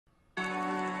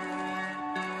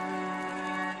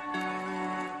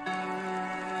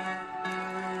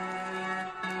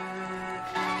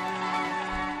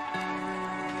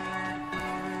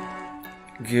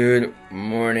Good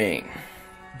morning.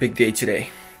 Big day today.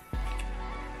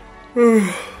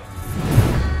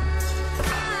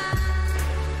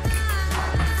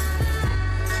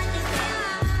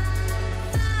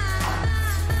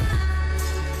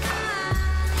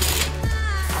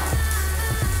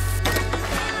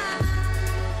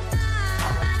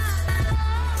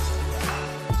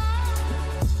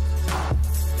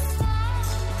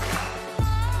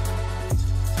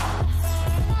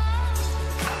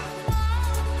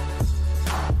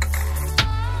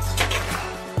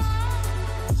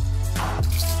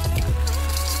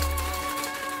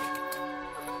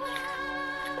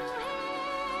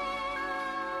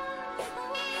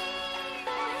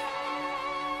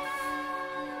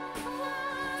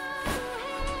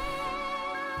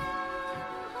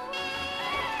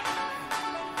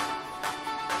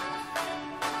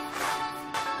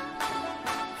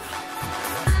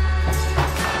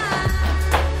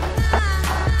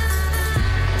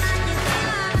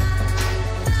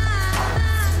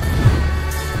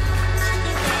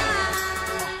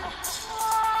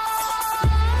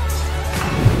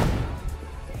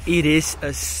 It is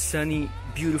a sunny,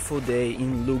 beautiful day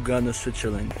in Lugano,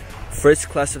 Switzerland. First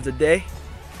class of the day,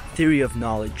 theory of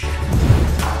knowledge.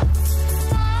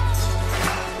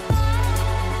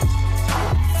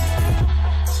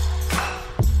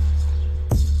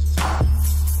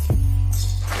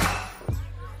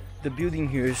 The building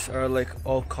here are like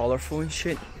all colorful and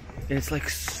shit, and it's like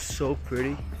so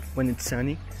pretty when it's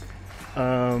sunny.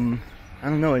 I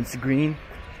don't know, it's green.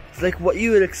 It's like what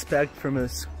you would expect from a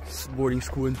boarding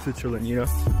school in Switzerland, you know?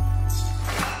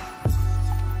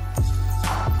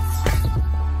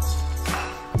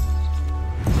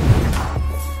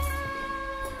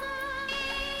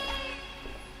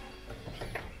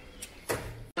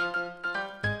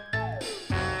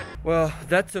 Well,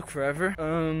 that took forever.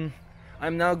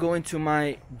 I'm now going to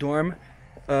my dorm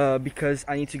because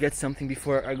I need to get something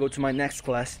before I go to my next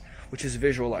class, which is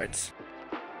visual arts.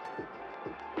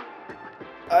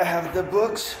 I have the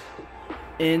books,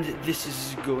 and this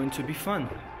is going to be fun.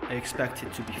 I expect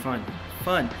it to be fun.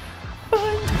 Fun!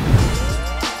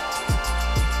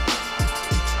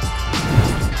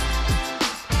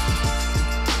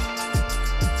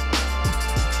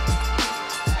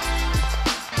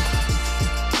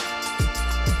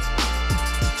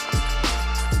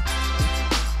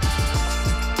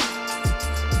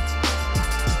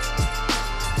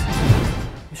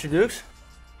 Mr. Dukes?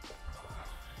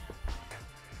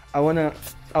 I wanna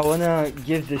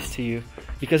give this to you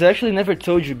because I actually never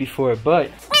told you before, but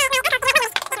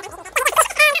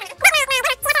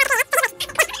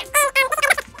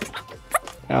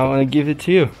I wanna give it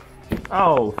to you.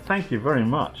 Oh, thank you very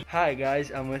much. Hi guys,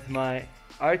 I'm with my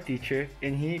art teacher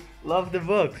and he loved the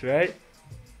books, right?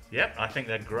 Yep, I think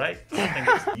they're great.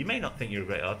 You may not think you're a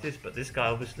great artist, but this guy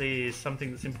obviously is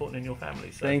something that's important in your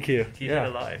family. So thank you. Keep it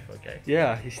alive, okay?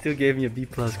 Yeah, he still gave me a B+.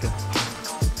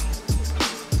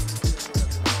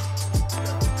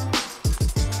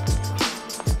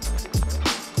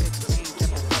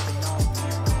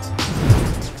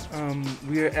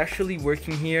 We are actually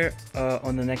working here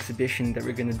on an exhibition that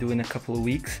we're gonna do in a couple of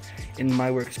weeks, and my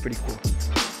work is pretty cool.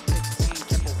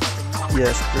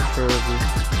 Yes, preferably.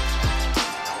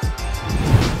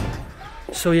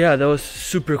 So yeah, that was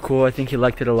super cool. I think he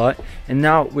liked it a lot. And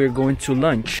now we're going to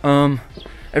lunch.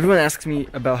 Everyone asks me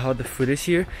about how the food is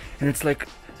here, and it's like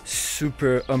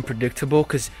super unpredictable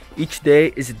because each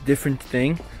day is a different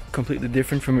thing, completely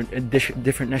different from a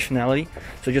different nationality.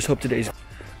 So just hope today's.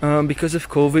 Because of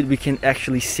COVID, we can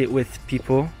actually sit with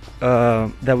people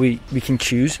that we can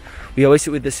choose. We always sit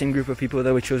with the same group of people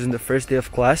that we chose in the first day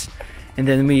of class, and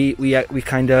then we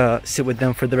kind of sit with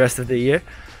them for the rest of the year.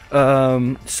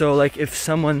 So like if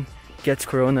someone gets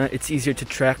corona, it's easier to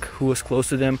track who was close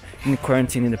to them and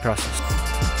quarantine in the process.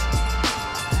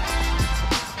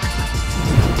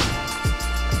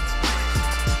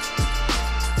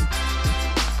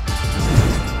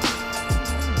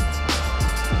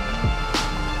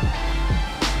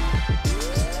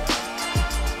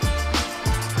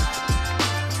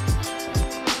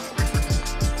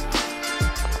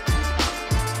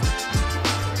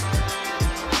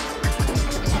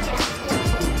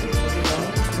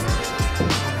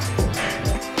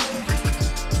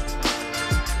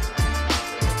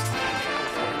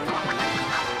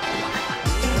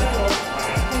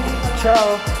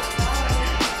 Ciao.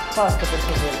 Pasta per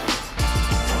favore.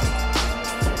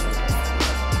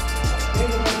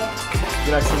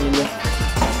 Grazie mille.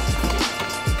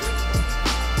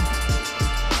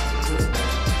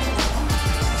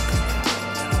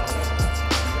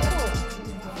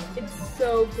 It's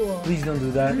so cool. Please don't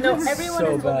do that. No, It's everyone so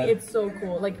has told bad. me it's so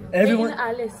cool. Like Everyone.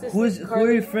 Alice, Who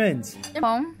are your friends?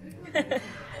 Home?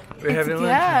 We're having lunch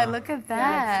Yeah, now. look at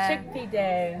that. Chickpea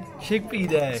day. Chickpea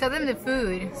day. Show them the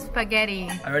food. Spaghetti.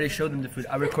 I already showed them the food.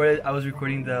 I was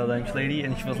recording the lunch lady,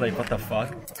 and she was like, "What the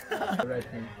fuck?"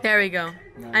 There we go.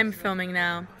 Nice. I'm filming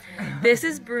now. This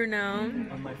is Bruno.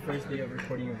 On my first day of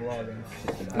recording a vlog.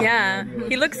 Yeah,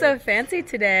 he looks so fancy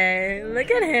today.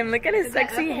 Look at him. Look at his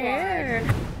sexy hair.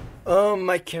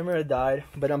 My camera died,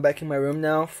 but I'm back in my room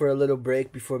now for a little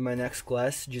break before my next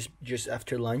class, just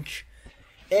after lunch.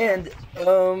 And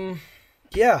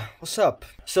yeah, what's up?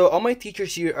 So all my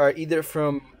teachers here are either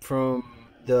from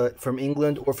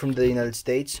England or from the United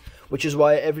States, which is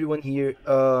why everyone here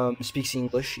speaks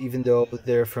English, even though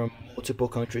they're from multiple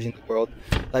countries in the world.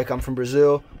 Like I'm from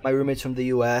Brazil, my roommate's from the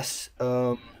US,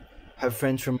 have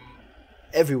friends from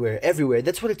everywhere.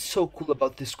 That's what it's so cool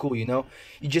about this school, you know?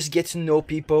 You just get to know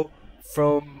people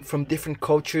from different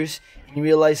cultures and you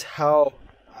realize how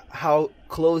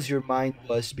close your mind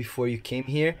was before you came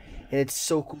here, and it's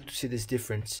so cool to see this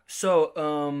difference. So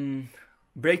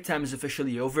break time is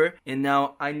officially over, and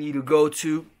now I need to go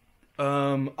to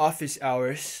office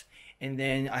hours, and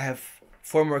then I have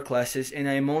 4 more classes, and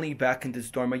I'm only back in this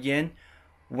dorm again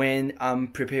when I'm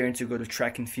preparing to go to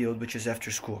track and field, which is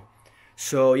after school.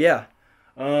 So yeah,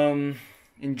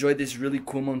 enjoy this really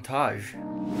cool montage.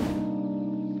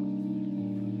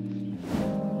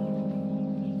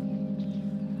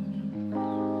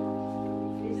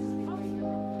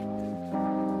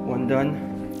 One done,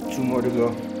 2 more to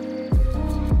go.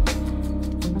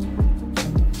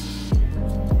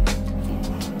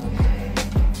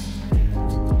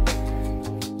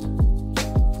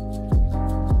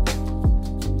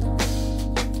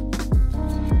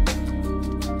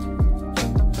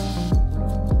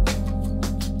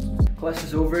 Class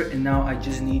is over, and now I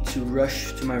just need to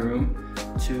rush to my room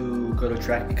to go to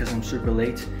track because I'm super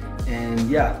late. And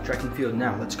yeah, track and field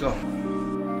now. Let's go.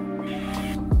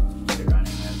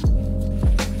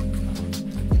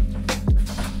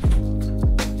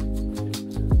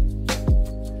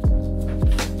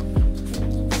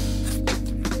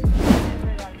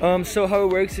 So how it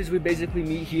works is we basically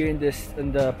meet here in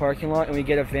the parking lot, and we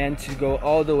get a van to go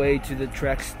all the way to the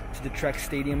track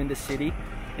stadium in the city,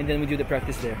 and then we do the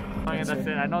practice there. That's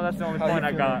it. I know that's the only point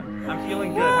I got. I'm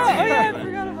feeling good. Oh yeah, I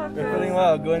forgot about We're that. feeling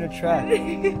well, going to track.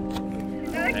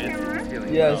 Is that a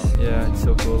camera? Yes. Yeah, it's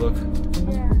so cool. Look.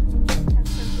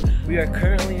 We are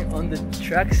currently on the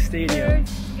track stadium.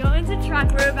 We're going to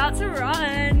track. We're about to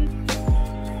run.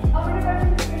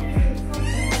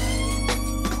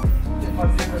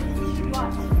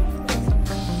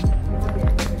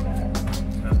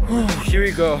 Here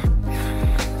we go.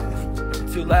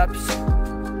 2 laps,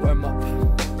 warm up.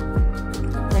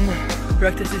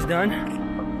 Practice is done.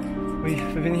 We've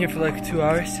been here for like 2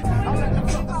 hours.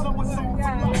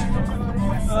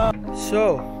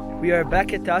 So we are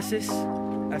back at Tassis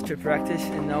after practice,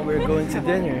 and now we're going to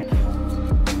dinner.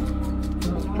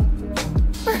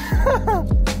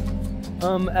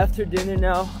 After dinner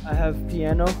now, I have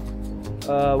piano,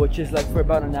 which is like for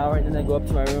about an hour, and then I go up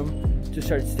to my room to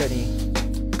start studying.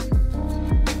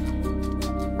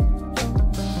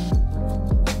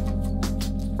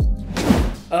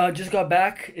 Just got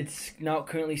back. It's now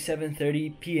currently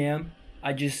 7:30 p.m.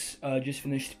 I just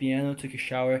finished piano, took a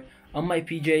shower on my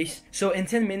PJs. So in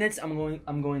 10 minutes,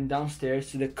 I'm going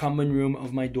downstairs to the common room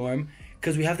of my dorm,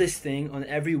 because we have this thing on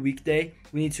every weekday.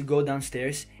 We need to go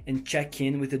downstairs and check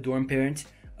in with the dorm parents,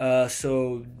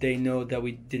 so they know that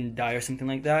we didn't die or something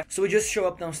like that. So we just show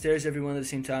up downstairs everyone at the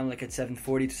same time, like at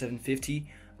 7:40 to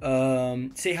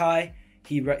 7:50. Say hi.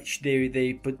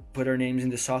 They put our names in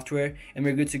the software, and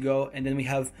we're good to go. And then we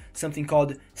have something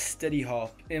called study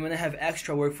hall. And when I have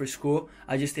extra work for school,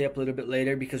 I just stay up a little bit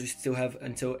later because we still have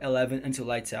until 11 until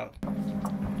lights out.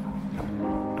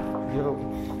 Yo.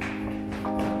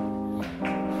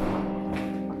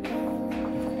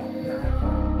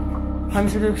 Hi,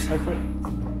 Mr. Dukes. Hi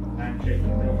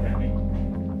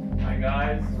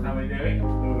guys, how are we doing?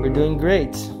 We're doing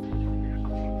great.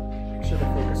 Should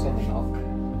have focused on the milk.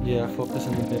 Yeah, focus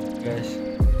on the bit, guys.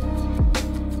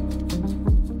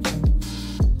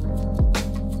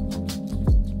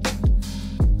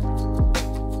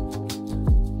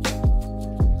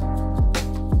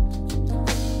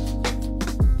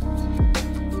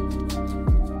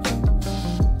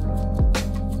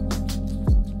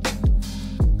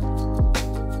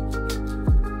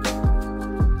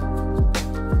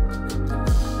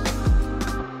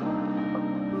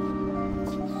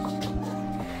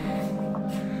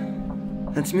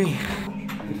 That's me.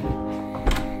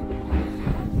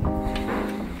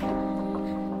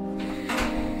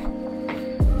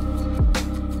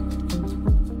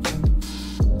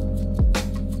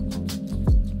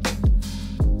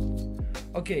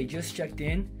 Okay, just checked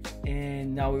in,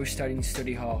 and now we're starting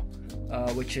study hall,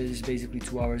 which is basically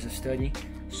 2 hours of study.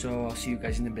 So I'll see you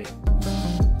guys in a bit.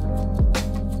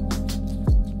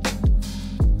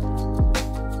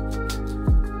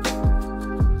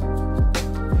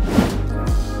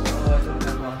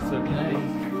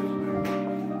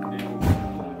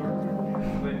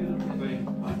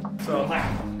 So,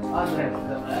 I've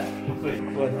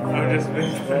just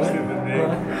been first in the day.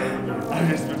 I've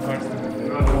just been first in the day.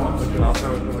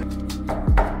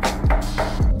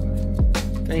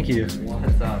 Thank you.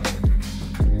 What's up?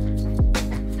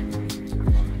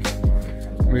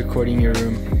 I'm recording your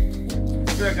room.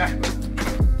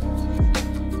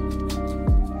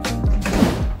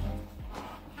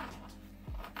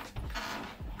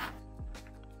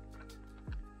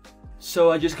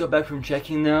 So I just got back from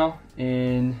checking now,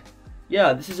 and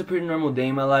yeah, this is a pretty normal day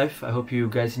in my life. I hope you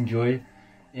guys enjoyed.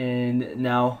 And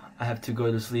now I have to go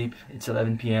to sleep. It's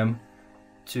 11 p.m.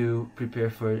 to prepare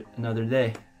for another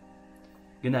day.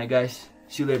 Good night, guys.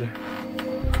 See you later.